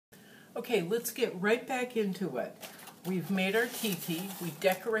Okay, let's get right back into it. We've made our teepee, we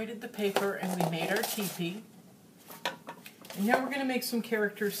decorated the paper, and we made our teepee. And now we're going to make some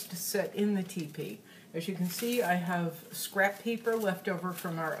characters to set in the teepee. As you can see, I have scrap paper left over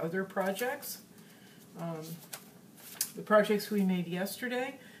from our other projects. The projects we made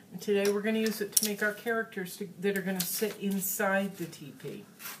yesterday. And today we're going to use it to make our characters that are going to sit inside the teepee.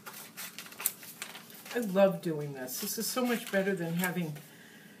 I love doing this. This is so much better than having,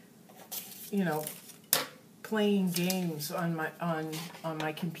 you know, playing games on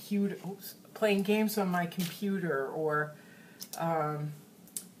my computer. Oops, playing games on my computer, or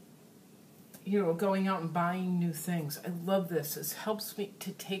you know, going out and buying new things. I love this. This helps me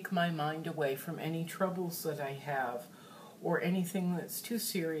to take my mind away from any troubles that I have, or anything that's too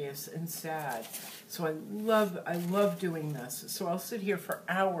serious and sad. So I love doing this. So I'll sit here for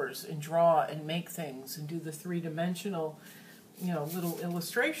hours and draw and make things and do the three-dimensional, you know, little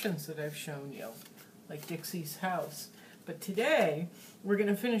illustrations that I've shown you, like Dixie's house. But today, we're going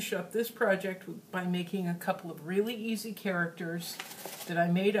to finish up this project by making a couple of really easy characters that I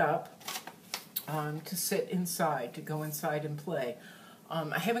made up to sit inside, to go inside and play.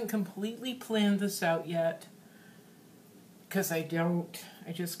 I haven't completely planned this out yet, because I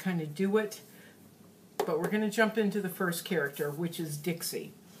just kind of do it. But we're going to jump into the first character, which is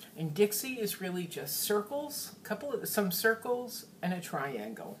Dixie. And Dixie is really just circles, some circles, and a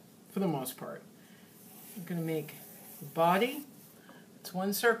triangle, for the most part. I'm going to make the body. It's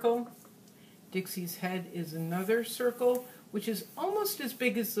one circle. Dixie's head is another circle, which is almost as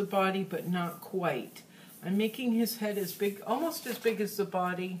big as the body, but not quite. I'm making his head as big, almost as big as the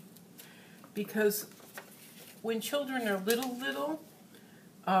body, because when children are little,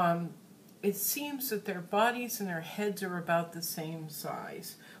 it seems that their bodies and their heads are about the same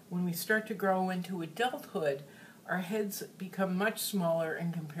size. When we start to grow into adulthood, our heads become much smaller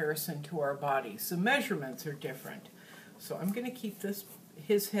in comparison to our bodies. The measurements are different. So I'm going to keep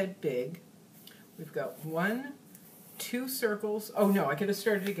his head big. We've got 1, 2 circles. Oh no, I got to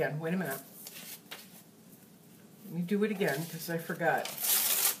start it again. Wait a minute. Let me do it again because I forgot.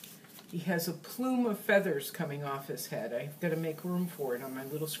 He has a plume of feathers coming off his head. I've got to make room for it on my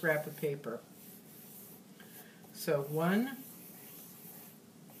little scrap of paper. So 1,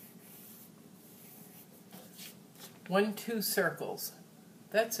 2 circles.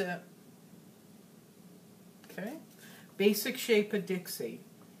 That's it. Okay. Basic shape of Dixie.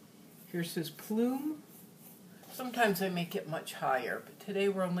 Here's his plume. Sometimes I make it much higher, but today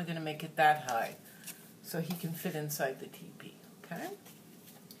we're only going to make it that high so he can fit inside the teepee. Okay?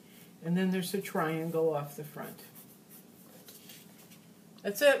 And then there's a triangle off the front.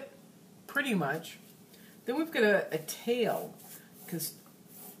 That's it, pretty much. Then we've got a tail, because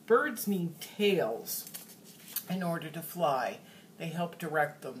birds need tails in order to fly. They help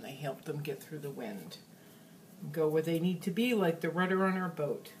direct them. They help them get through the wind. Go where they need to be, like the rudder on our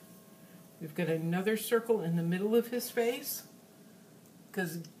boat. We've got another circle in the middle of his face,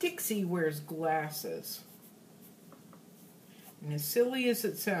 because Dixie wears glasses. And as silly as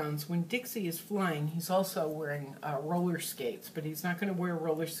it sounds, when Dixie is flying, he's also wearing roller skates, but he's not going to wear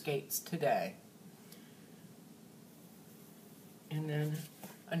roller skates today. And then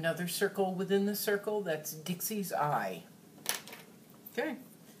another circle within the circle, that's Dixie's eye. Okay.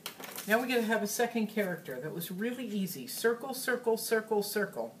 Now we're going to have a second character. That was really easy. Circle, circle, circle,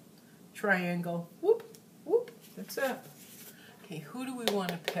 circle. Triangle. Whoop, whoop. That's it. Okay, who do we want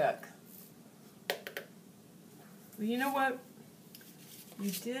to pick? Well, you know what? We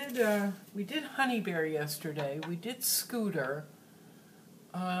did Honey Bear yesterday. We did Scooter.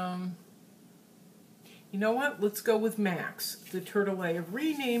 You know what? Let's go with Max, the turtle. I have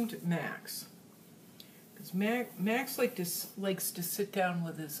renamed Max. Because Max likes to sit down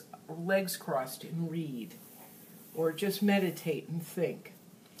with his legs crossed and read. Or just meditate and think.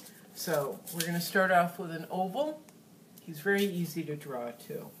 So, we're going to start off with an oval. He's very easy to draw,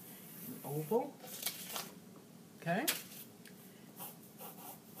 too. An oval. Okay.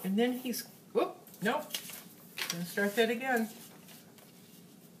 And then he's, whoop, nope. Going to start that again.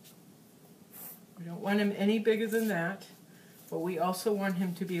 We don't want him any bigger than that, but we also want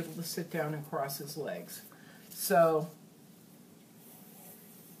him to be able to sit down and cross his legs. So,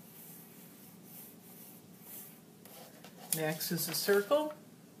 Max is a circle,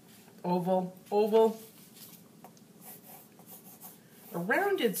 oval, oval. A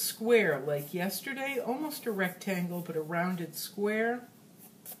rounded square like yesterday, almost a rectangle, but a rounded square.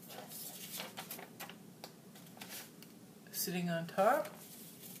 Sitting on top.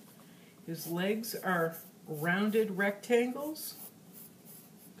 His legs are rounded rectangles.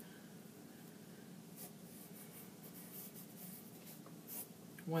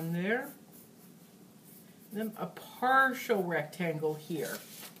 One there. Then a partial rectangle here,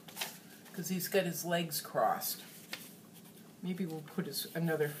 because he's got his legs crossed. Maybe we'll put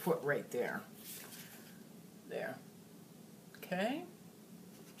another foot right there. There. Okay.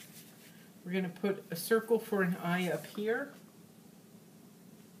 We're going to put a circle for an eye up here.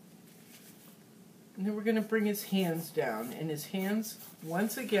 And then we're going to bring his hands down. And his hands,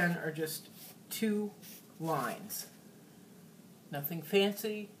 once again, are just 2 lines. Nothing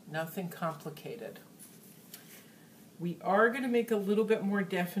fancy, nothing complicated. We are going to make a little bit more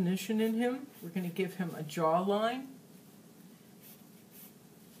definition in him. We're going to give him a jawline.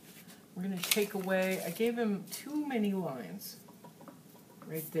 We're going to take away, I gave him too many lines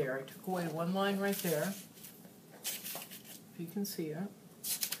right there. I took away 1 line right there, if you can see it.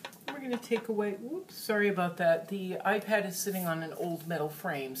 We're going to take away, whoops, sorry about that. The iPad is sitting on an old metal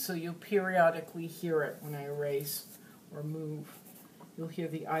frame, so you'll periodically hear it when I erase or move. You'll hear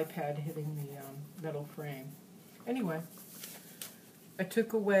the iPad hitting the metal frame. Anyway, I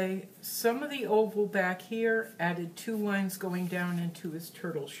took away some of the oval back here, added 2 lines going down into his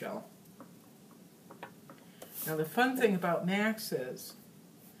turtle shell. Now the fun thing about Max is,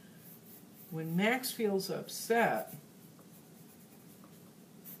 when Max feels upset,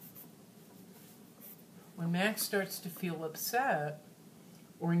 when Max starts to feel upset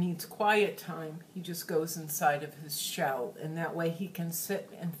or needs quiet time, he just goes inside of his shell, and that way he can sit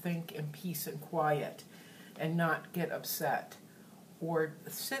and think in peace and quiet and not get upset. Or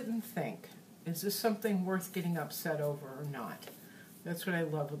sit and think, is this something worth getting upset over or not? That's what I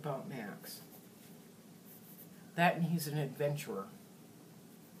love about Max. That, and he's an adventurer.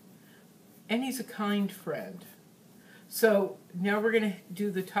 And he's a kind friend. So now we're going to do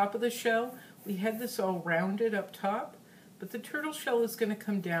the top of the shell. We had this all rounded up top, but the turtle shell is going to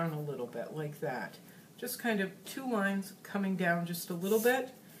come down a little bit like that. Just kind of 2 lines coming down just a little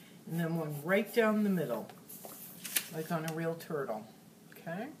bit, and then one right down the middle, like on a real turtle.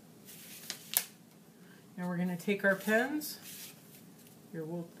 Okay? Now we're going to take our pens. Here,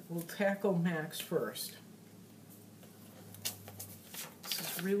 we'll tackle Max first.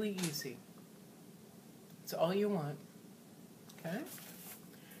 This is really easy. It's all you want. Okay?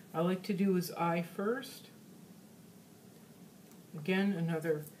 I like to do his eye first. Again,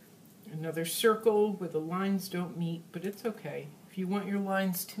 another circle where the lines don't meet, but it's okay. If you want your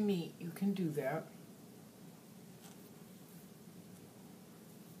lines to meet, you can do that.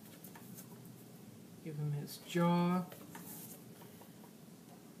 Give him his jaw.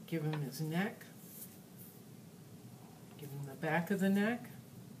 Give him his neck. Give him the back of the neck.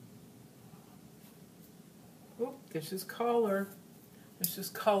 Oh, there's his collar. There's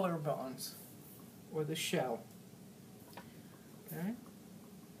his collarbones, or the shell. Okay.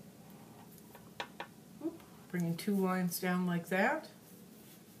 Oop, bringing 2 lines down like that.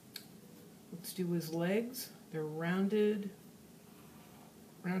 Let's do his legs. They're rounded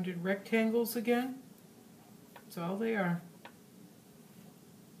rectangles again. That's all they are.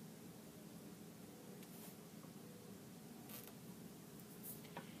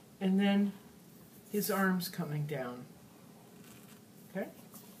 And then his arms coming down. Okay,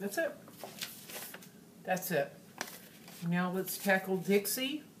 that's it. That's it. Now let's tackle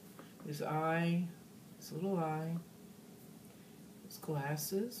Dixie. His eye, his little eye, his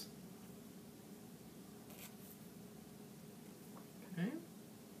glasses. Okay.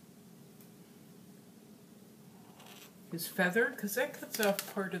 His feather, because that cuts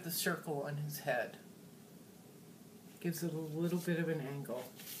off part of the circle on his head. Gives it a little bit of an angle.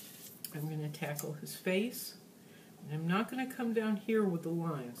 I'm going to tackle his face. And I'm not going to come down here with the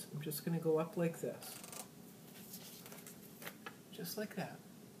lines. I'm just going to go up like this. Just like that.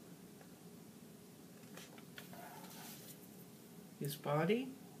 His body.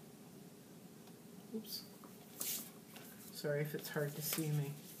 Oops. Sorry if it's hard to see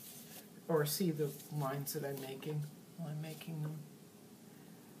me. Or see the lines that I'm making while I'm making them.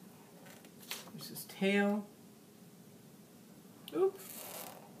 There's his tail. Oops.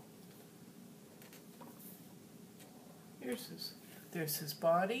 There's his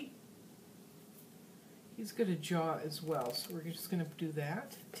body. He's got a jaw as well, so we're just going to do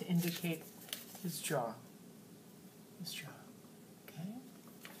that to indicate his jaw. His jaw. Okay.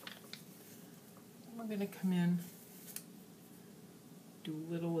 And we're going to come in, do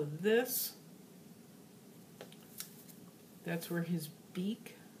a little of this. That's where his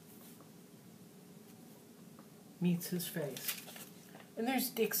beak meets his face. And there's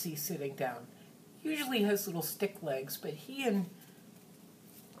Dixie sitting down. Usually has little stick legs, but he and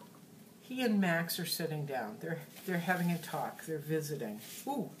Max are sitting down. They're having a talk. They're visiting.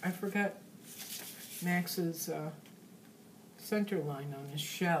 Ooh, I forgot Max's center line on his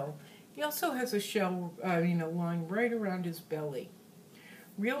shell. He also has a shell, a line right around his belly.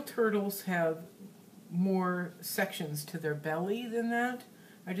 Real turtles have more sections to their belly than that.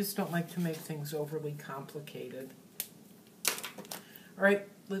 I just don't like to make things overly complicated. All right,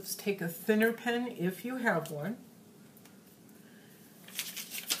 let's take a thinner pen if you have one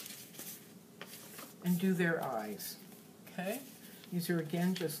and do their eyes. Okay, these are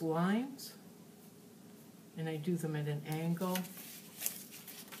again just lines, and I do them at an angle.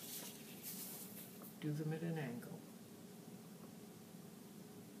 Do them at an angle.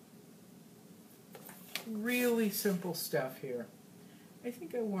 Really simple stuff here. I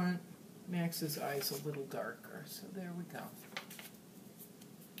think I want Max's eyes a little darker, so there we go.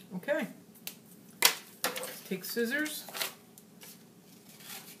 Okay, let's take scissors.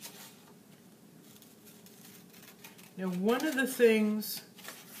 Now, one of the things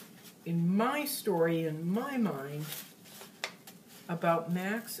in my story, in my mind, about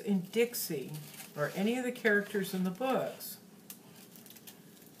Max and Dixie, or any of the characters in the books,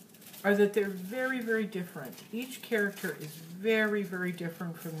 are that they're very, very different. Each character is very, very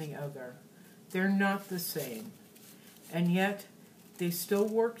different from the other. They're not the same. And yet, they still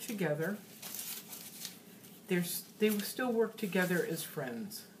work together. They still work together as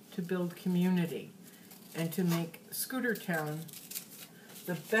friends to build community and to make Scooter Town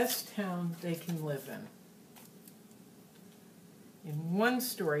the best town they can live in. In one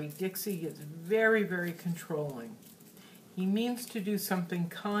story, Dixie is very, very controlling. He means to do something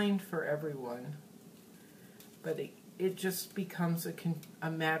kind for everyone, but it just becomes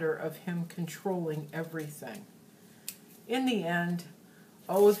a matter of him controlling everything. In the end,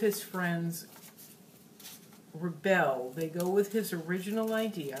 all of his friends rebel. They go with his original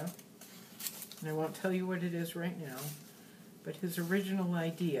idea, and I won't tell you what it is right now, but his original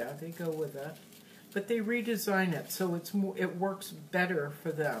idea, they go with it, but they redesign it so it works better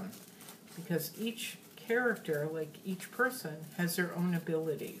for them, because each character, like each person, has their own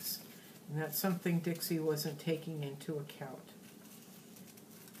abilities, and that's something Dixie wasn't taking into account.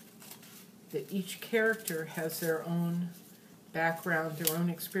 That each character has their own background, their own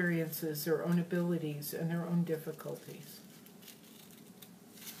experiences, their own abilities, and their own difficulties.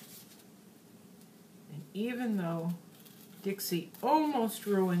 And even though Dixie almost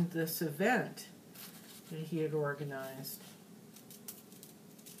ruined this event that he had organized,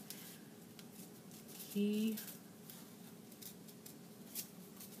 he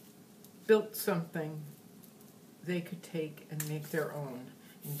built something they could take and make their own,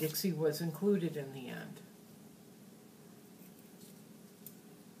 and Dixie was included in the end.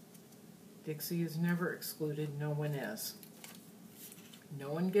 Dixie is never excluded, no one is.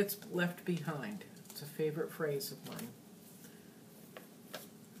 No one gets left behind. It's a favorite phrase of mine.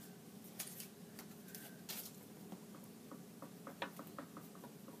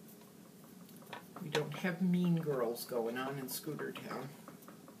 We don't have mean girls going on in Scooter Town.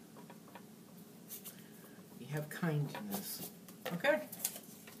 We have kindness. Okay.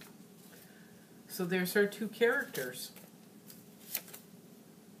 So there's our two characters.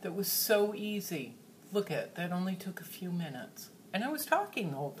 That was so easy. Look at that, only took a few minutes. And I was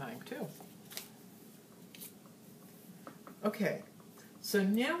talking the whole time too. Okay, so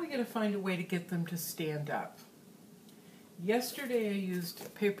now we got to find a way to get them to stand up. Yesterday I used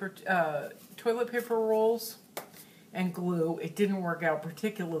toilet paper rolls and glue. It didn't work out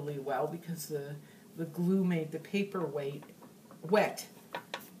particularly well because the glue made the paper wet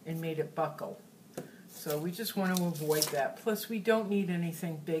and made it buckle. So we just want to avoid that. Plus, we don't need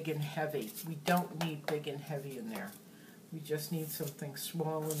anything big and heavy. We don't need big and heavy in there. We just need something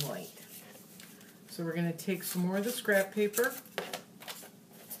small and light. So we're going to take some more of the scrap paper.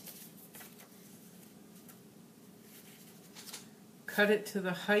 Cut it to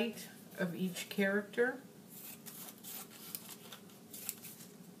the height of each character.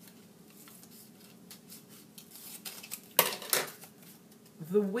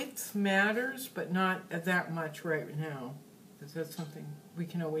 The width matters, but not that much right now, because that's something we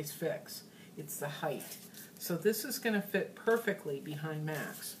can always fix. It's the height. So this is going to fit perfectly behind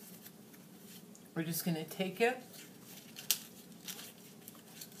Max. We're just going to take it,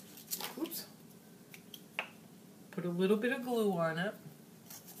 oops, put a little bit of glue on it.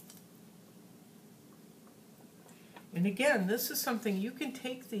 And again, this is something you can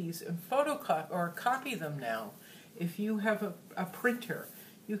take these and photocopy or copy them now. If you have a printer,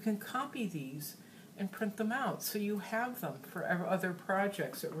 you can copy these and print them out so you have them for other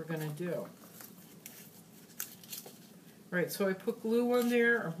projects that we're going to do. Right, so I put glue on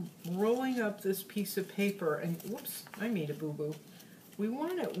there. I'm rolling up this piece of paper, and whoops, I made a boo-boo. We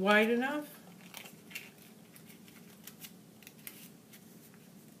want it wide enough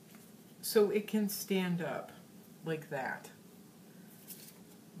so it can stand up like that.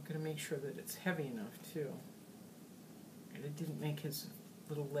 I'm going to make sure that it's heavy enough too. And it didn't make his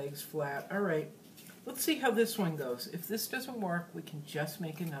little legs flat. All right, let's see how this one goes. If this doesn't work, we can just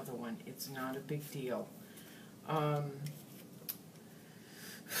make another one. It's not a big deal.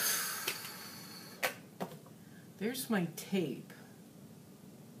 There's my tape.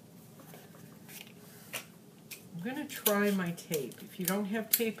 I'm going to try my tape. If you don't have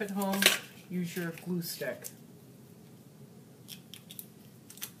tape at home, use your glue stick.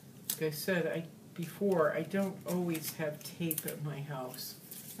 Like I said before, I don't always have tape at my house.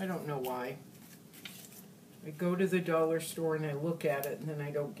 I don't know why. I go to the dollar store and I look at it and then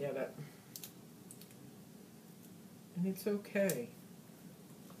I don't get it. And it's okay.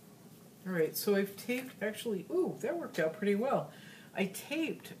 Alright, so I've taped, actually, ooh, that worked out pretty well. I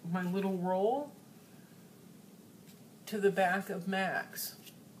taped my little roll to the back of Max.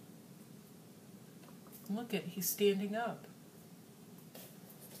 Look at, he's standing up.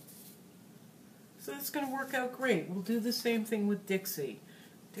 So that's going to work out great. We'll do the same thing with Dixie.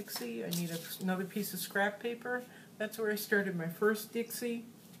 Dixie, I need another piece of scrap paper. That's where I started my first Dixie.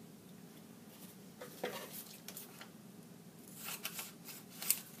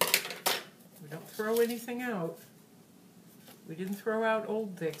 We don't throw anything out. We didn't throw out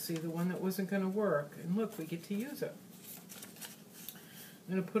old Dixie, the one that wasn't going to work. And look, we get to use it.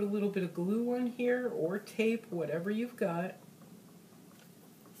 I'm going to put a little bit of glue on here, or tape, whatever you've got.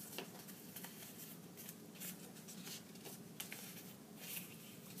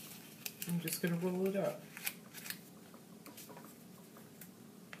 I'm just going to roll it up.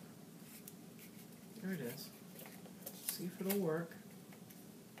 There it is. See if it'll work.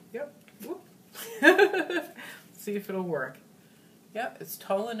 Yep. Whoop. See if it'll work. Yep, it's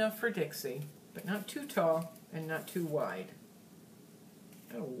tall enough for Dixie, but not too tall and not too wide.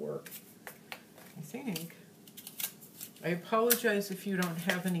 That'll work, I think. I apologize if you don't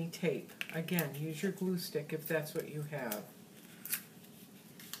have any tape. Again, use your glue stick if that's what you have.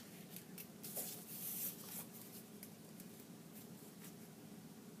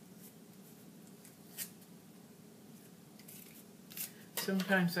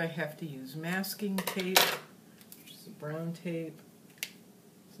 Sometimes I have to use masking tape, which is brown tape.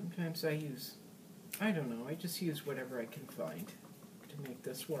 Sometimes I use, I don't know, I just use whatever I can find to make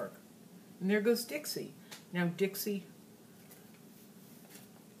this work. And there goes Dixie. Now Dixie,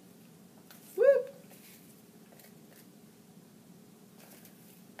 whoop!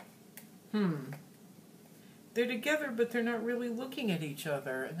 They're together, but they're not really looking at each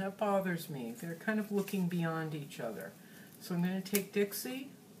other, and that bothers me. They're kind of looking beyond each other. So I'm going to take Dixie,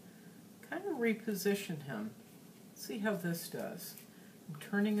 kind of reposition him. See how this does. I'm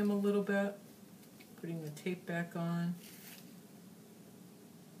turning him a little bit, putting the tape back on.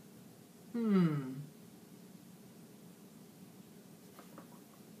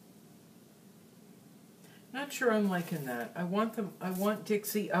 Not sure I'm liking that. I want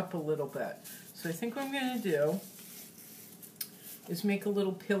Dixie up a little bit. So I think what I'm going to do is make a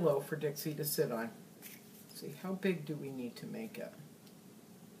little pillow for Dixie to sit on. See, how big do we need to make it?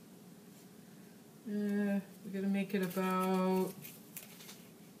 We're going to make it about,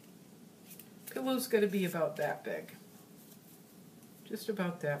 pillow's got to be about that big. Just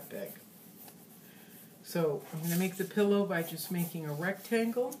about that big. So I'm going to make the pillow by just making a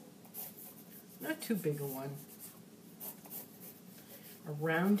rectangle. Not too big a one. A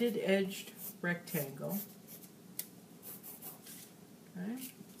rounded edged rectangle.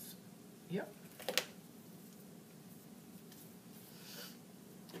 Okay. Yep.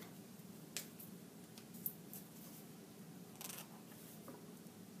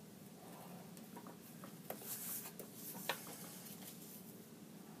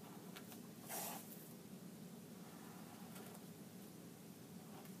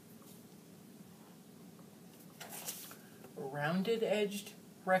 Rounded edged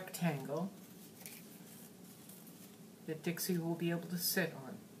rectangle that Dixie will be able to sit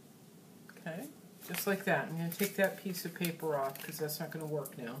on. Okay, just like that. I'm going to take that piece of paper off because that's not going to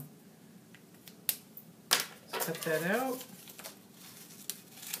work now. Let's cut that out.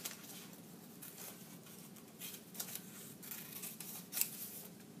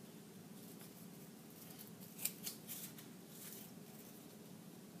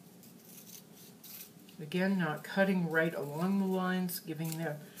 Again, not cutting right along the lines, giving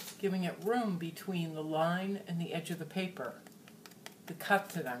it room between the line and the edge of the paper, the cut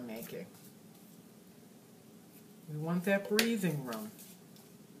that I'm making. We want that breathing room.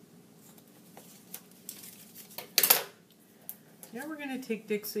 Now we're going to take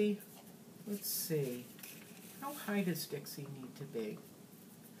Dixie, let's see, how high does Dixie need to be?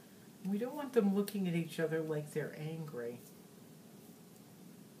 We don't want them looking at each other like they're angry.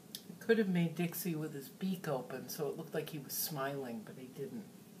 I could have made Dixie with his beak open so it looked like he was smiling, but he didn't.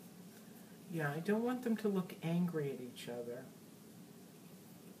 Yeah, I don't want them to look angry at each other.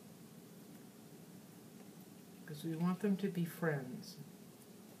 Because we want them to be friends.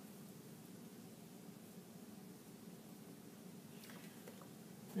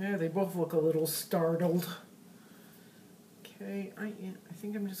 Yeah, they both look a little startled. Okay, I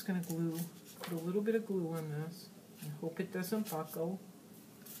think I'm just going to put a little bit of glue on this. I hope it doesn't buckle.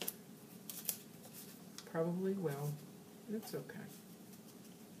 Probably will. It's okay.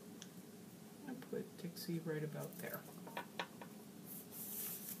 I'm going to put Dixie right about there.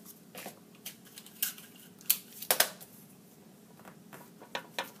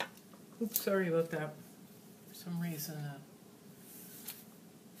 Oops, sorry about that. For some reason,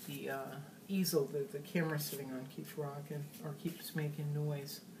 the easel that the camera's sitting on keeps rocking, or keeps making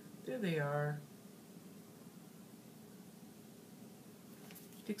noise. There they are.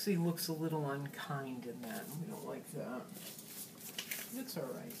 Dixie looks a little unkind in that. We don't like that. It's all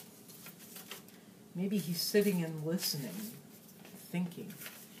right. Maybe he's sitting and listening, thinking.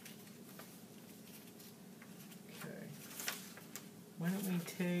 Okay. Why don't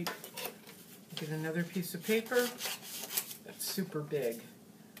we get another piece of paper? That's super big.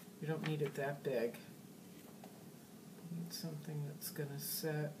 We don't need it that big. We need something that's going to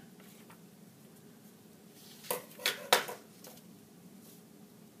set.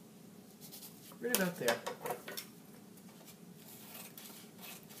 Right about there.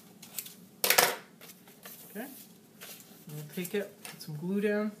 Okay. We'll take it, put some glue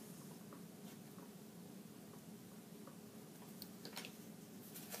down.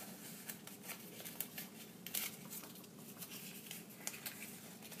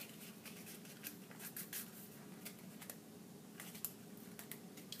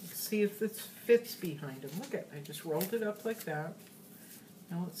 See if this fits behind him. Look at, I just rolled it up like that.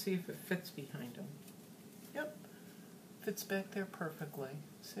 Now let's see if it fits behind him. Yep, fits back there perfectly.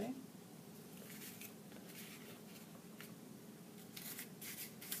 See?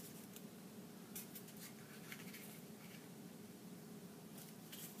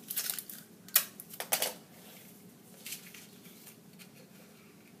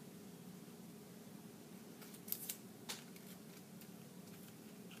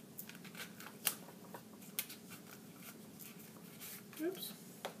 Oops.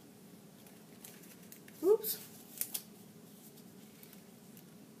 Oops.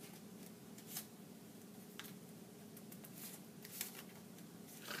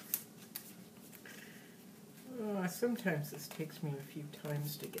 Sometimes this takes me a few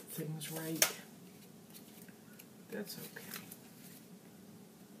times to get things right. That's okay.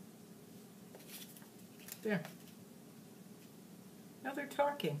 There. Now they're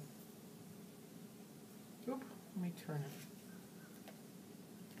talking. Oop, let me turn it.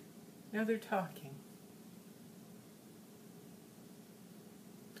 Now they're talking.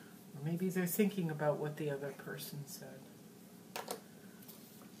 Or maybe they're thinking about what the other person said.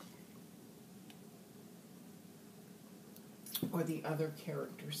 Or the other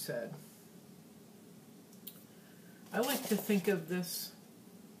character said. I like to think of this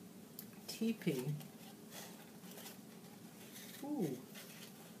teepee. Ooh.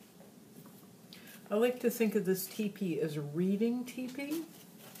 I like to think of this teepee as a reading teepee.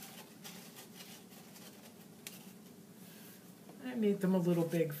 I made them a little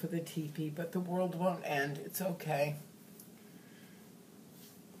big for the teepee, but the world won't end. It's okay.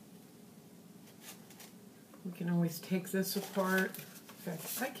 We can always take this apart. In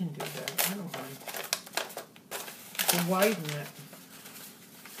fact, I can do that. I don't mind. To widen it.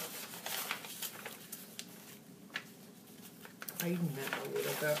 Widen it a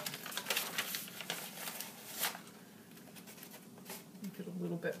little bit. Make it a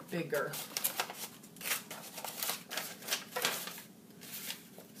little bit bigger.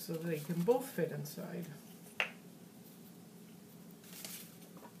 So they can both fit inside.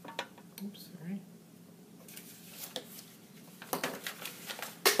 Oops, sorry.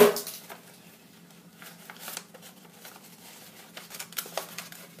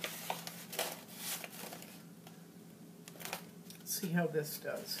 Let's see how this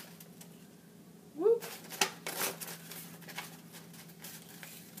does. Whoop.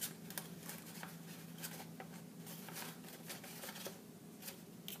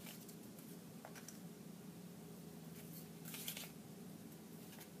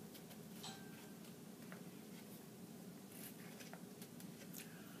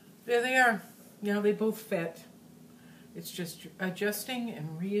 There they are. Now they both fit. It's just adjusting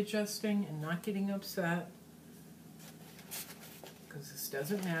and readjusting and not getting upset. Because this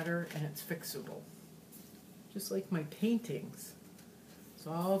doesn't matter, and it's fixable. Just like my paintings. It's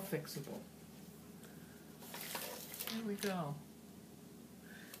all fixable. There we go.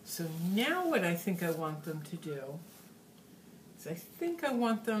 So now what I think I want them to do is I think I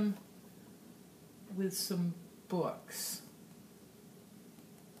want them with some books.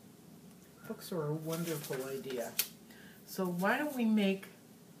 Books are a wonderful idea. So why don't we make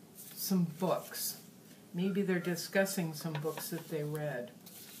some books? Maybe they're discussing some books that they read.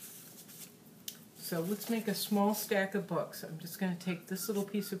 So let's make a small stack of books. I'm just going to take this little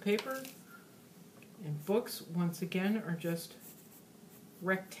piece of paper, and books, once again, are just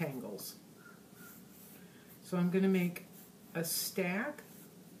rectangles. So I'm going to make a stack.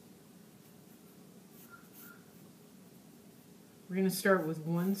 We're going to start with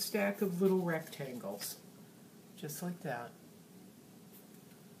one stack of little rectangles, just like that.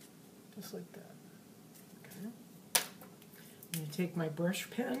 Just like that. Okay. I'm going to take my brush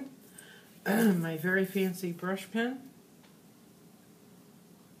pen, my very fancy brush pen,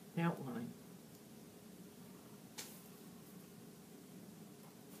 outline.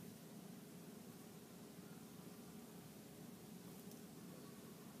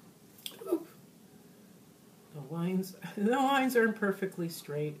 The lines aren't perfectly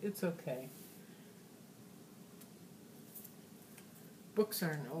straight. It's okay. Books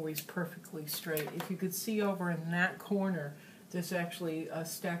aren't always perfectly straight. If you could see over in that corner, there's actually a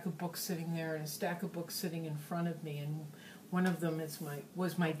stack of books sitting there and a stack of books sitting in front of me, and one of them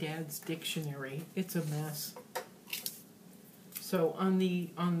was my dad's dictionary. It's a mess. So on the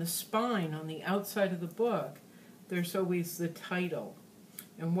spine, on the outside of the book, there's always the title.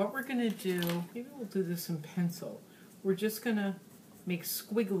 And what we're going to do, maybe we'll do this in pencil. We're just going to make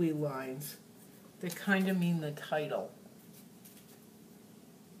squiggly lines that kind of mean the title.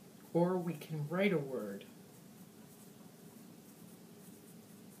 Or we can write a word.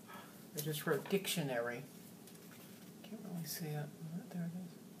 I just wrote dictionary. Can't really see it. There it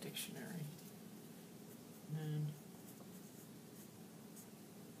is. Dictionary. And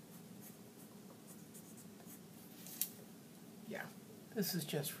yeah, this is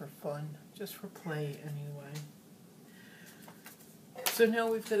just for fun, just for play anyway. So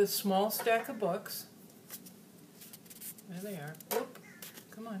now we've got a small stack of books. There they are. Whoop.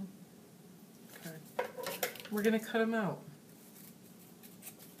 Come on. Okay. We're going to cut them out.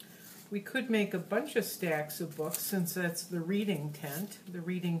 We could make a bunch of stacks of books since that's the reading tent, the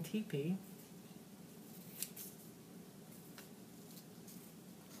reading teepee.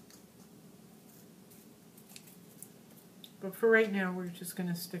 But for right now, we're just going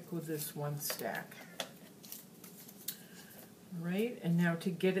to stick with this one stack. All right, and now to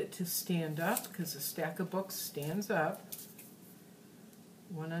get it to stand up, because a stack of books stands up,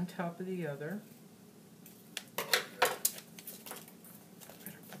 one on top of the other.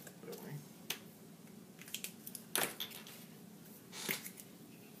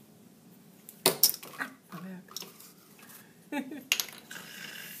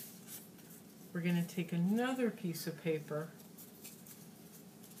 We're going to take another piece of paper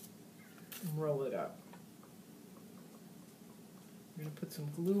and roll it up. We're going to put some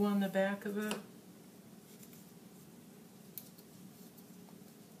glue on the back of it.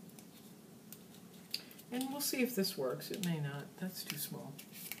 And we'll see if this works. It may not. That's too small.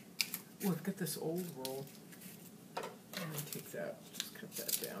 Oh, I've got this old roll. I'm going to take that. Just cut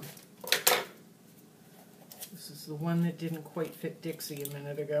that down. This is the one that didn't quite fit Dixie a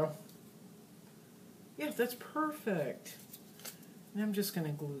minute ago. Yeah, that's perfect. And I'm just going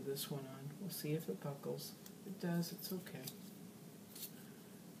to glue this one on. We'll see if it buckles. If it does, it's okay.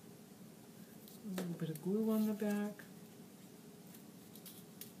 A little bit of glue on the back.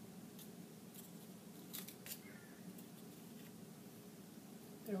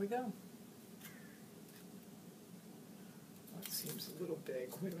 There we go. That seems a little big.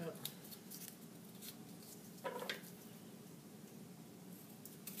 Wait a minute.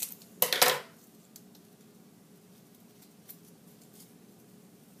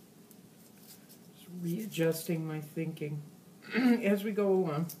 Readjusting my thinking as we go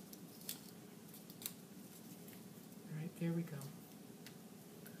along. All right, there we go.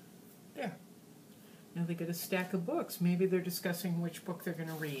 There. Now they get a stack of books. Maybe they're discussing which book they're going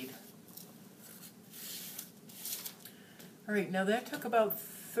to read. All right, now that took about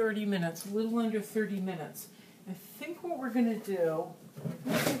 30 minutes, a little under 30 minutes. I think what we're going to do,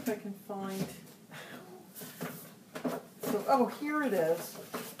 let's see if I can find, oh, here it is.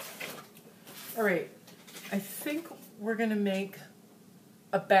 All right, I think we're going to make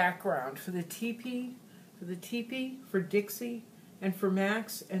a background for the teepee, for Dixie, and for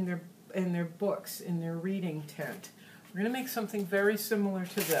Max and their books in their reading tent. We're going to make something very similar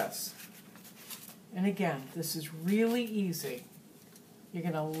to this. And again, this is really easy. You're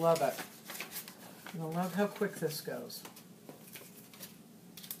going to love it. You're going to love how quick this goes.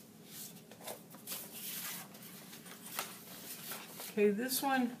 Okay, this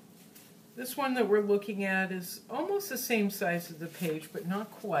one that we're looking at is almost the same size as the page, but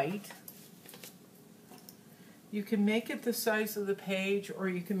not quite. You can make it the size of the page, or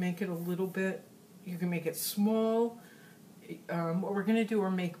you can make it a little bit, you can make it small. What we're going to do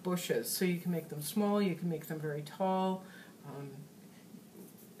are make bushes. So you can make them small, you can make them very tall.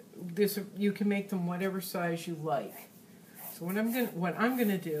 You can make them whatever size you like. So what I'm going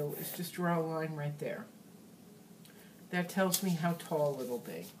to do is just draw a line right there. That tells me how tall it'll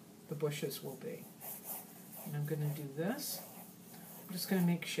be, the bushes will be. And I'm going to do this. I'm just going to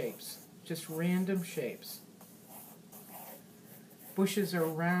make shapes, just random shapes. Bushes are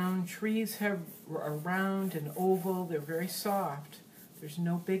round, trees are round and oval, they're very soft. There's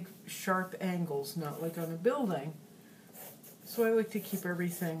no big sharp angles, not like on a building. So I like to keep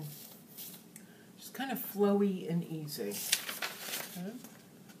everything just kind of flowy and easy. Okay.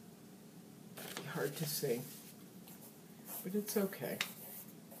 Hard to see, but it's okay.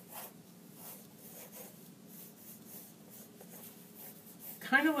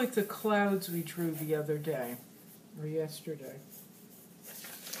 Kind of like the clouds we drew the other day, or yesterday.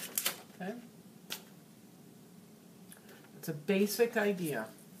 Okay. It's a basic idea.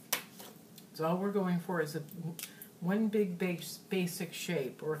 So all we're going for is one big basic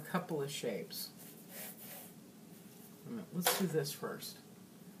shape, or a couple of shapes. Let's do this first.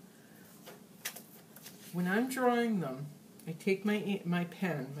 When I'm drawing them, I take my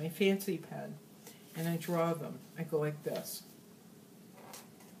pen, my fancy pen, and I draw them. I go like this.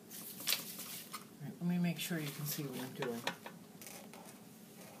 All right, let me make sure you can see what I'm doing.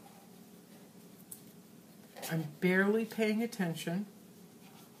 I'm barely paying attention.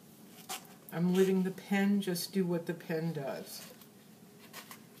 I'm letting the pen just do what the pen does.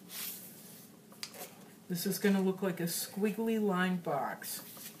 This is going to look like a squiggly line box.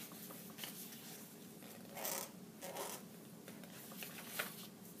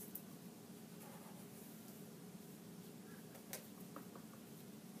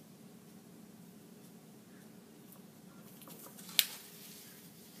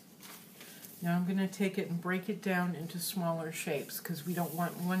 Now I'm going to take it and break it down into smaller shapes because we don't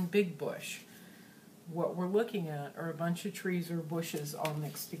want one big bush. What we're looking at are a bunch of trees or bushes all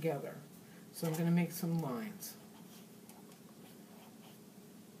mixed together. So I'm going to make some lines.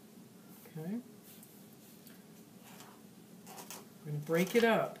 Okay. I'm going to break it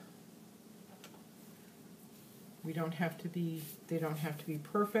up. They don't have to be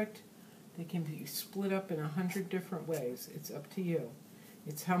perfect. They can be split up in 100 different ways. It's up to you.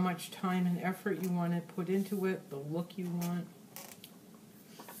 It's how much time and effort you want to put into it, the look you want.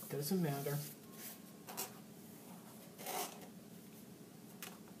 Doesn't matter.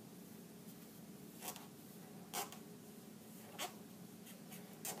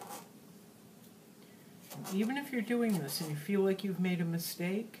 And even if you're doing this and you feel like you've made a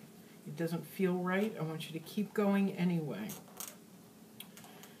mistake, it doesn't feel right, I want you to keep going anyway.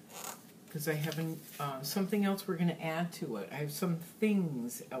 Because I have something else we're going to add to it. I have some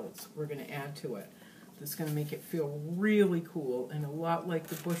things else we're going to add to it that's going to make it feel really cool and a lot like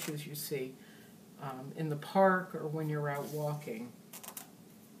the bushes you see in the park or when you're out walking.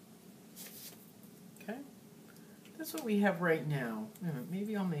 Okay? That's what we have right now.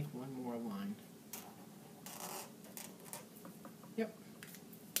 Maybe I'll make one more line. Yep.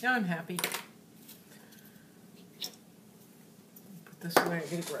 Now I'm happy. This way, I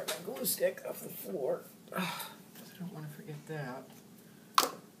gotta grab my glue stick off the floor. Because I don't want to forget that.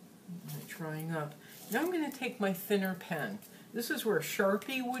 I'm trying up. Now I'm going to take my thinner pen. This is where a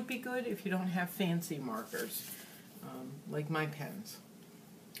Sharpie would be good if you don't have fancy markers, like my pens.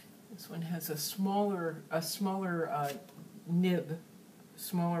 This one has a smaller nib,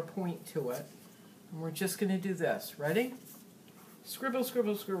 smaller point to it. And we're just going to do this. Ready? Scribble,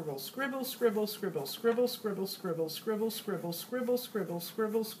 scribble, scribble, scribble, scribble, scribble, scribble, scribble, scribble, scribble, scribble, scribble, scribble,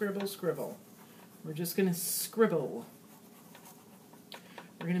 scribble, scribble, scribble. We're just going to scribble.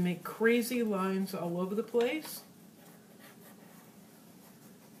 We're going to make crazy lines all over the place.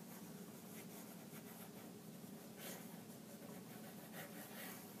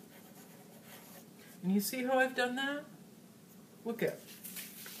 And you see how I've done that? Look at it.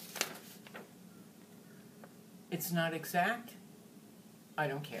 It's not exact. I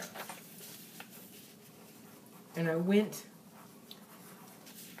don't care. And I'm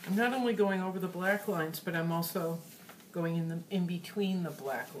not only going over the black lines, but I'm also going in between the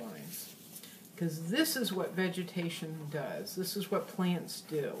black lines. Because this is what vegetation does. This is what plants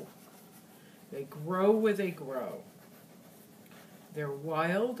do. They grow where they grow. They're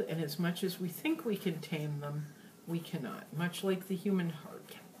wild, and as much as we think we can tame them, we cannot, much like the human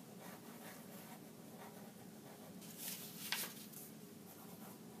heart.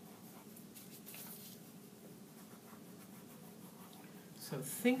 So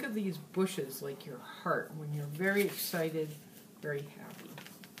think of these bushes like your heart when you're very excited, very happy.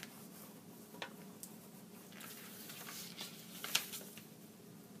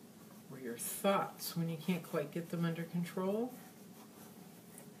 Or your thoughts when you can't quite get them under control.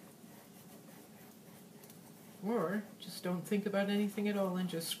 Or just don't think about anything at all and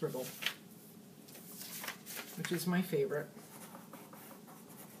just scribble, which is my favorite.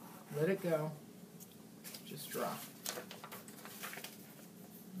 Let it go. Just draw.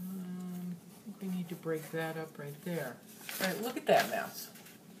 I think we need to break that up right there. All right, look at that mess.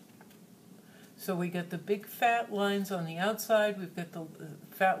 So we got the big fat lines on the outside, we've got the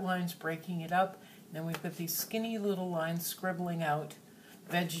fat lines breaking it up, and then we've got these skinny little lines scribbling out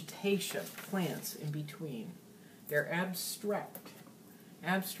vegetation, plants in between. They're abstract.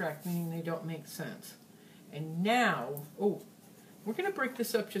 Abstract meaning they don't make sense. And now, oh, we're going to break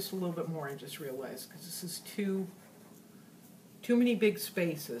this up just a little bit more, I just realized, because this is too many big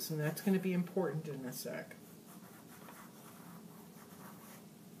spaces, and that's going to be important in a sec.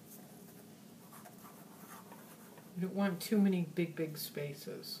 You don't want too many big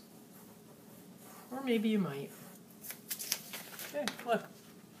spaces. Or maybe you might. Okay, look.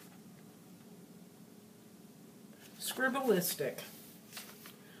 Scribbleistic.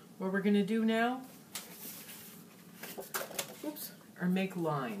 What we're going to do now, are make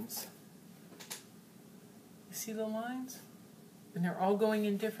lines. You see the lines? And they're all going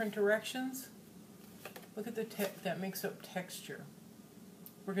in different directions. Look at that makes up texture.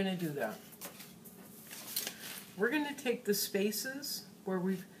 We're going to do that. We're going to take the spaces where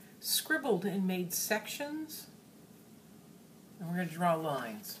we've scribbled and made sections, and we're going to draw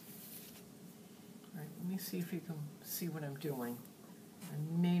lines. All right, let me see if you can see what I'm doing. I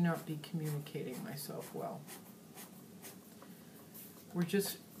may not be communicating myself well.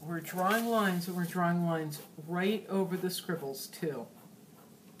 We're drawing lines, and we're drawing lines right over the scribbles too.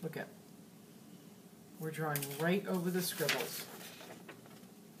 Look at. We're drawing right over the scribbles,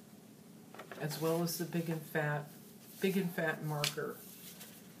 as well as the big and fat marker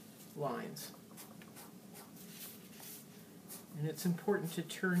lines. And it's important to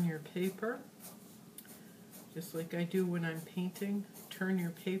turn your paper, just like I do when I'm painting. Turn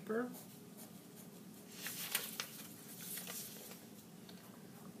your paper.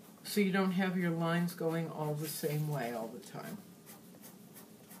 So you don't have your lines going all the same way all the time.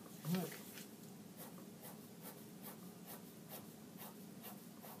 Look.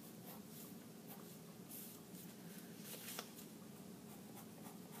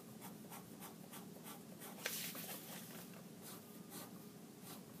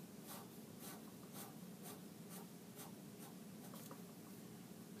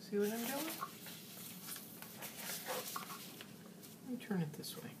 See what I'm doing? Let me turn it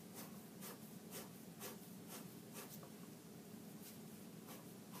this way.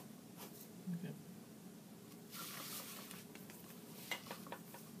 Okay.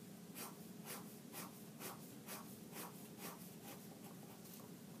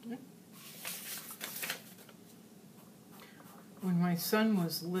 When my son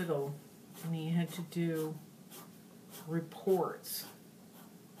was little and he had to do reports,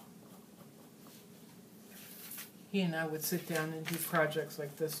 he and I would sit down and do projects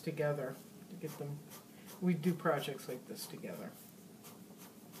like this together to get them. We'd do projects like this together.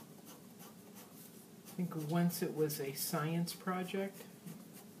 I think once it was a science project.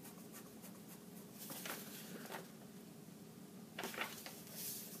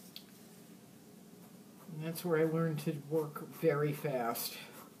 And that's where I learned to work very fast.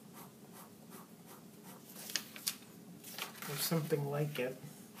 Or something like it.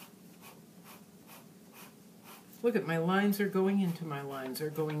 Look at my lines are going into my lines, are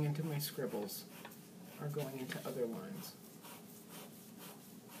going into my scribbles, are going into other lines.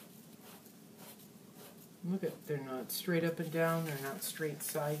 Look at, they're not straight up and down, they're not straight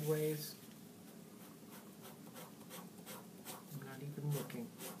sideways. I'm not even looking,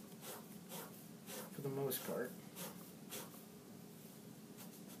 for the most part.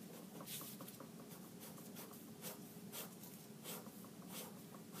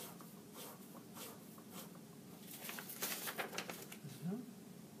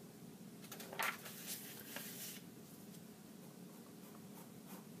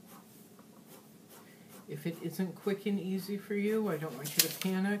 If it isn't quick and easy for you, I don't want you to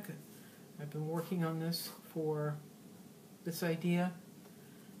panic. I've I've been working on this for this idea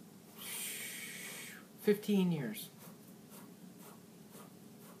 15 years.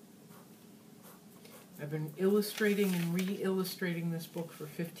 I've been illustrating and re-illustrating this book for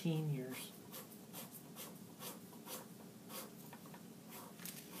 15 years.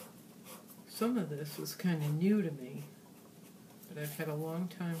 Some of this is kind of new to me, but I've had a long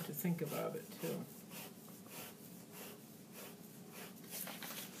time to think about it too.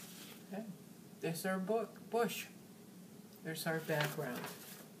 Okay, there's our bush. There's our background.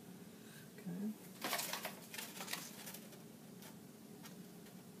 Okay.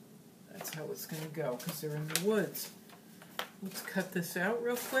 That's how it's going to go, because they're in the woods. Let's cut this out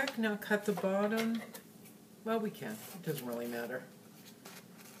real quick. Now cut the bottom. Well, we can. It doesn't really matter.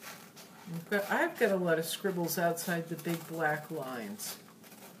 I've got a lot of scribbles outside the big black lines.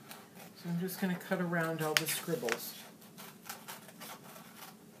 So I'm just going to cut around all the scribbles,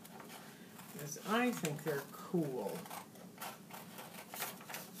 because I think they're cool.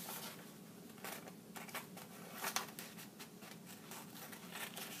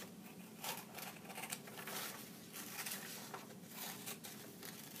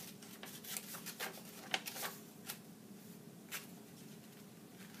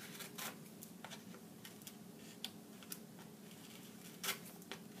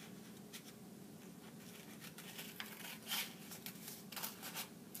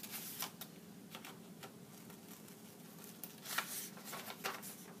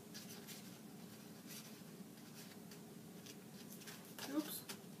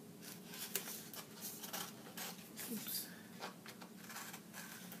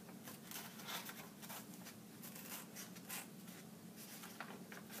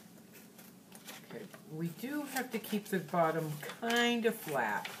 We do have to keep the bottom kind of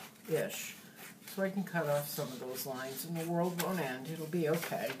flat-ish, so I can cut off some of those lines and the world won't end. It'll be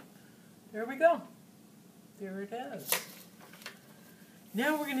okay. There we go. There it is.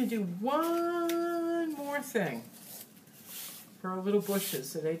 Now we're going to do one more thing for our little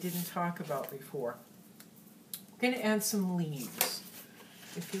bushes that I didn't talk about before. I'm going to add some leaves.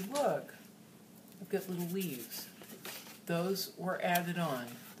 If you look, I've got little leaves. Those were added on.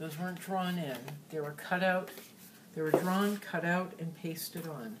 Those weren't drawn in. They were cut out. They were drawn, cut out, and pasted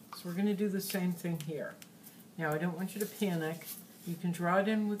on. So we're going to do the same thing here. Now, I don't want you to panic. You can draw it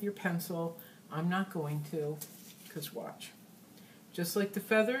in with your pencil. I'm not going to, because watch. Just like the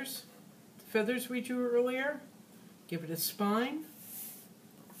feathers we drew earlier, give it a spine.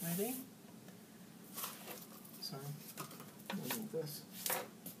 Ready? Sorry. We'll move this.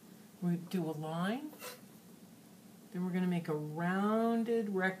 We do a line. Then we're going to make a rounded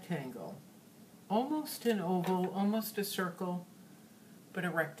rectangle. Almost an oval, almost a circle, but a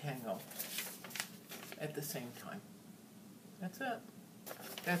rectangle at the same time. That's it.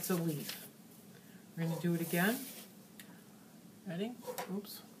 That's a leaf. We're going to do it again. Ready?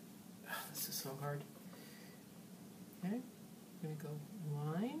 Oops. Oh, this is so hard. Okay. I'm going to go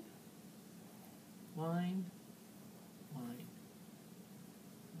line, line, line,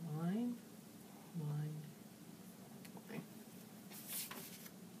 line, line.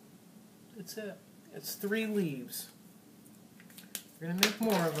 That's it. It's 3 leaves. We're going to make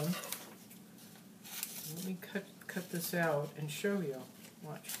more of them. Let me cut this out and show you.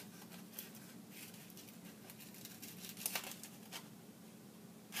 Watch.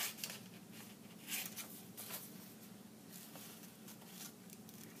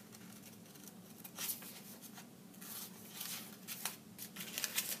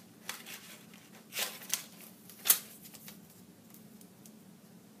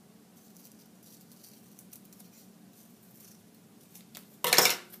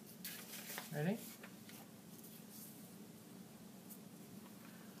 Ready?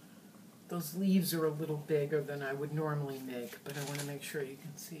 Those leaves are a little bigger than I would normally make, but I want to make sure you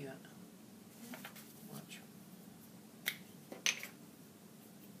can see it. Watch.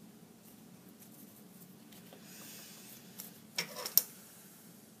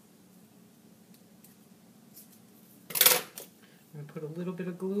 I'm going to put a little bit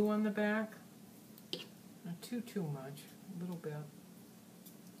of glue on the back. Not too much, a little bit.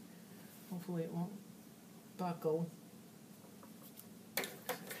 Hopefully it won't buckle.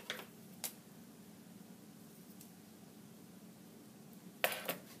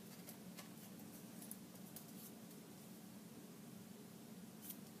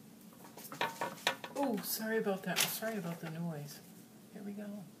 Oh, sorry about that. Sorry about the noise. Here we go.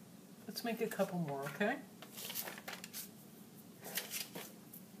 Let's make a couple more, okay?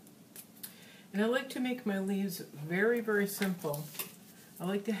 And I like to make my leaves very, very simple. I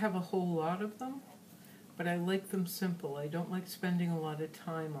like to have a whole lot of them, but I like them simple. I don't like spending a lot of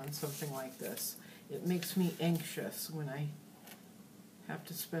time on something like this. It makes me anxious when I have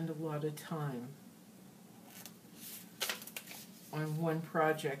to spend a lot of time on one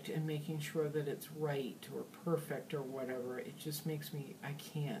project and making sure that it's right or perfect or whatever. It just makes me, I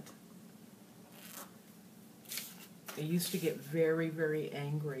can't. I used to get very, very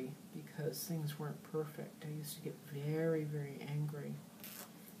angry because things weren't perfect. I used to get very, very angry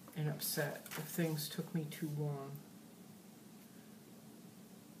and upset if things took me too long.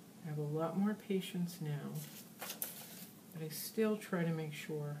 I have a lot more patience now, but I still try to make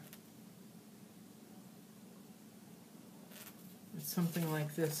sure that something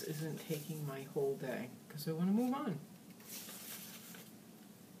like this isn't taking my whole day, because I want to move on.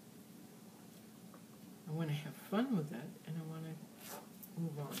 I want to have fun with it, and I want to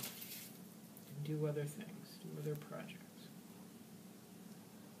move on and do other things, do other projects.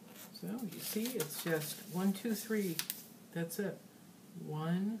 So, you see, it's just 1, 2, 3. That's it.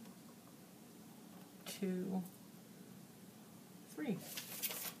 1, 2, 3.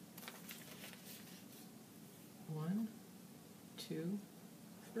 1, 2,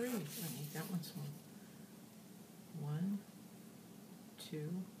 3. I need that one small. 1, 2,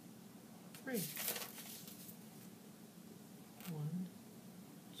 3. 1,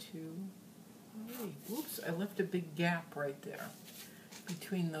 2, 3. Oops, I left a big gap right there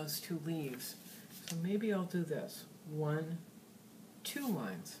between those two leaves. So maybe I'll do this. 1, 2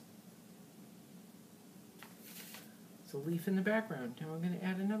 lines. It's a leaf in the background. Now I'm going to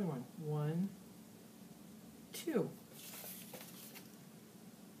add another one. 1, 2.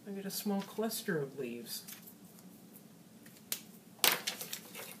 I get a small cluster of leaves. Okay,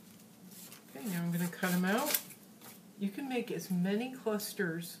 now I'm going to cut them out. You can make as many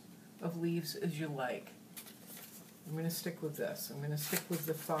clusters of leaves as you like. I'm going to stick with this. I'm going to stick with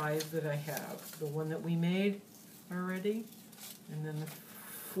the 5 that I have. The one that we made already, and then the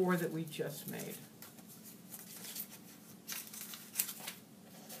 4 that we just made.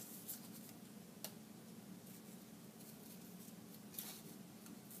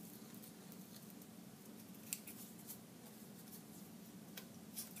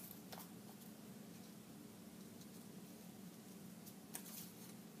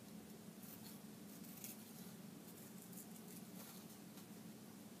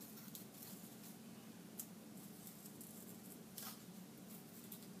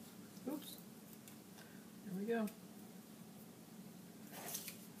 Oops. There we go.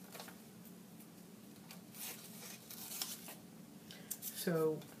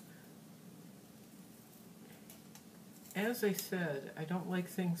 So, as I said, I don't like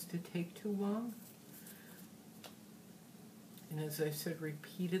things to take too long. And as I've said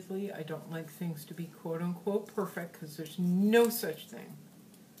repeatedly, I don't like things to be quote-unquote perfect, because there's no such thing.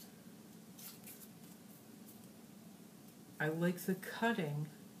 I like the cutting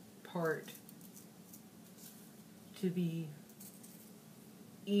part to be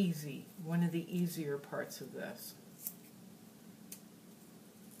easy, one of the easier parts of this,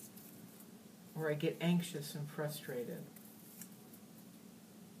 or I get anxious and frustrated.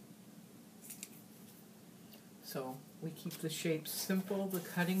 So we keep the shapes simple, the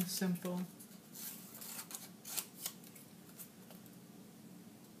cutting simple.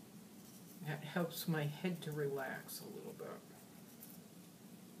 That helps my head to relax a little bit.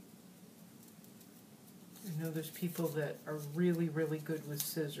 I know there's people that are really, really good with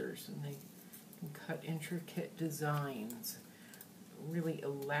scissors, and they can cut intricate designs, really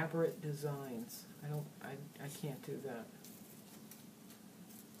elaborate designs. I can't do that.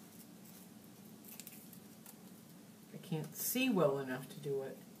 I can't see well enough to do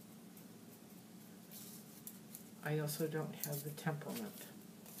it. I also don't have the temperament.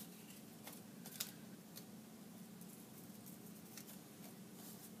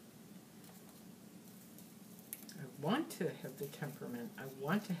 I want to have the temperament. I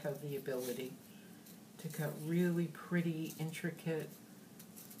want to have the ability to cut really pretty, intricate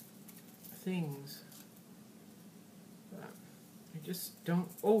things, but I just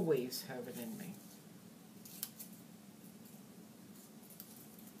don't always have it in me.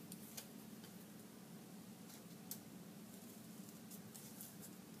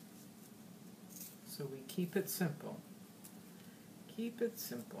 So we keep it simple. Keep it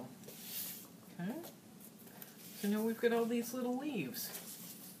simple. Okay? So now we've got all these little leaves.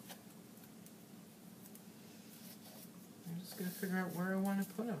 I'm just going to figure out where I want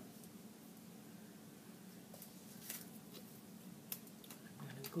to put them. I'm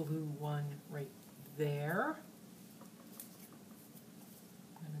going to glue one right there.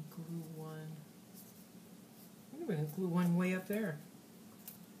 I'm going to glue one. I'm going to glue one way up there.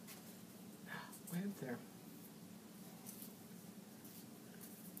 Way up there.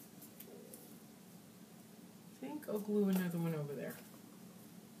 think I'll glue another one over there.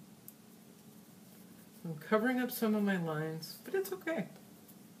 I'm covering up some of my lines, but it's okay.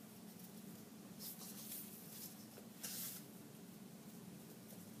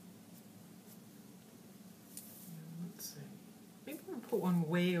 Let's see. Maybe I'm going to put one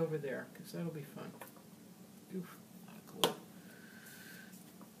way over there, because that'll be fun. Oof, a lot of glue.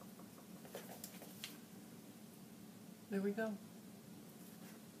 There we go.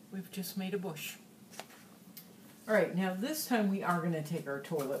 We've just made a bush. All right, now this time we are going to take our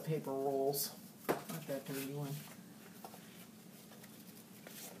toilet paper rolls. Not that dirty one.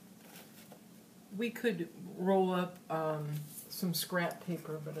 We could roll up some scrap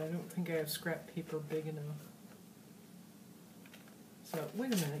paper, but I don't think I have scrap paper big enough. So,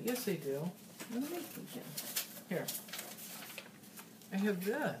 wait a minute. Yes, I do. Let me think again. Here. I have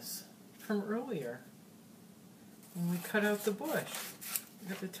this from earlier. When we cut out the bush. We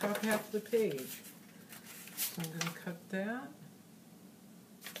got the top half of the page. So I'm going to cut that.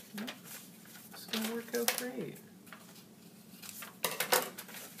 Yep. It's going to work out great.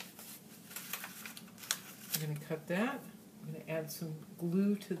 I'm going to cut that. I'm going to add some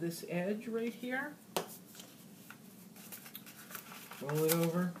glue to this edge right here. Roll it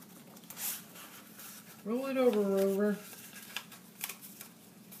over. Roll it over, Rover.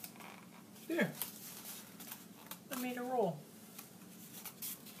 There. I made a roll.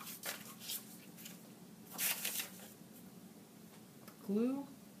 Glue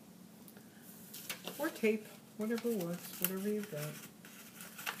or tape, whatever works, whatever you've got.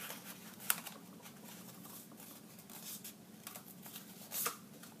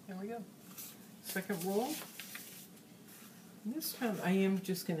 There we go. Second roll. And this time I am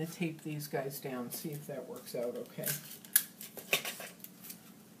just going to tape these guys down, see if that works out okay.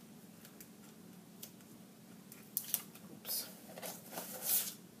 Oops.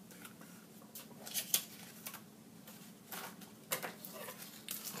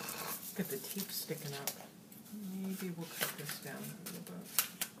 Got the tape sticking up. Maybe we'll cut this down a little bit.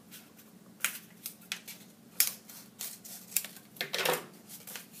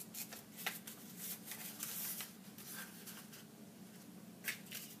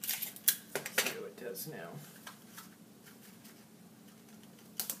 Now.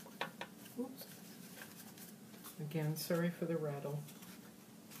 Oops. Again, sorry for the rattle.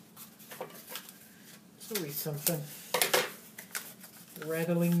 It's always something.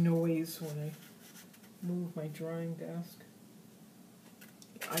 Rattling noise when I move my drawing desk.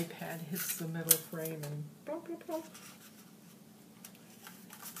 The iPad hits the metal frame and bump, bump, bump.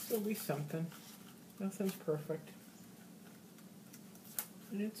 It's always something. Nothing's perfect.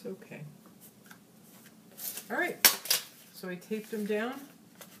 And it's okay. All right, so I taped them down.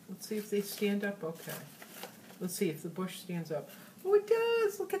 Let's see if they stand up okay. Let's see if the bush stands up. Oh, it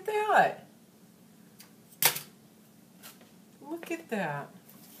does. Look at that. Look at that.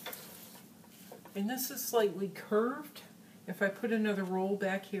 And this is slightly curved. If I put another roll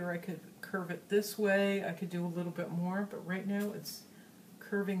back here, I could curve it this way. I could do a little bit more, but right now it's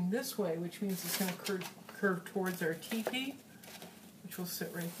curving this way, which means it's going to curve towards our teepee, which will sit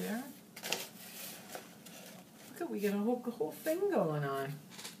right there. We got a whole thing going on.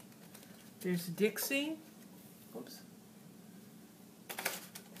 There's Dixie. Oops.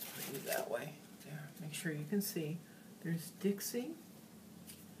 Let's put you that way. There. Make sure you can see. There's Dixie.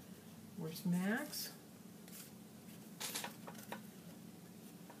 Where's Max?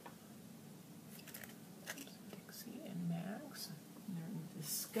 Dixie and Max. And they're in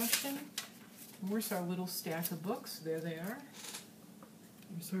discussion. And where's our little stack of books? There they are.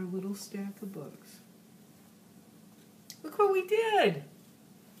 There's our little stack of books. Look what we did.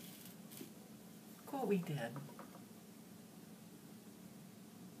 Look what we did.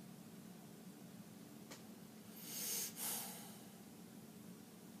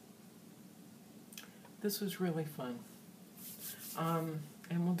 This was really fun.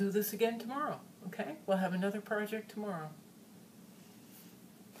 And we'll do this again tomorrow, okay? We'll have another project tomorrow.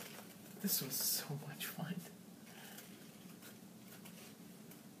 This was so much fun.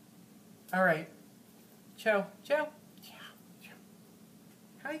 All right. Ciao. Ciao.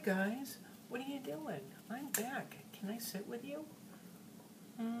 Hi guys, what are you doing? I'm back. Can I sit with you?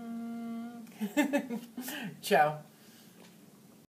 Ciao.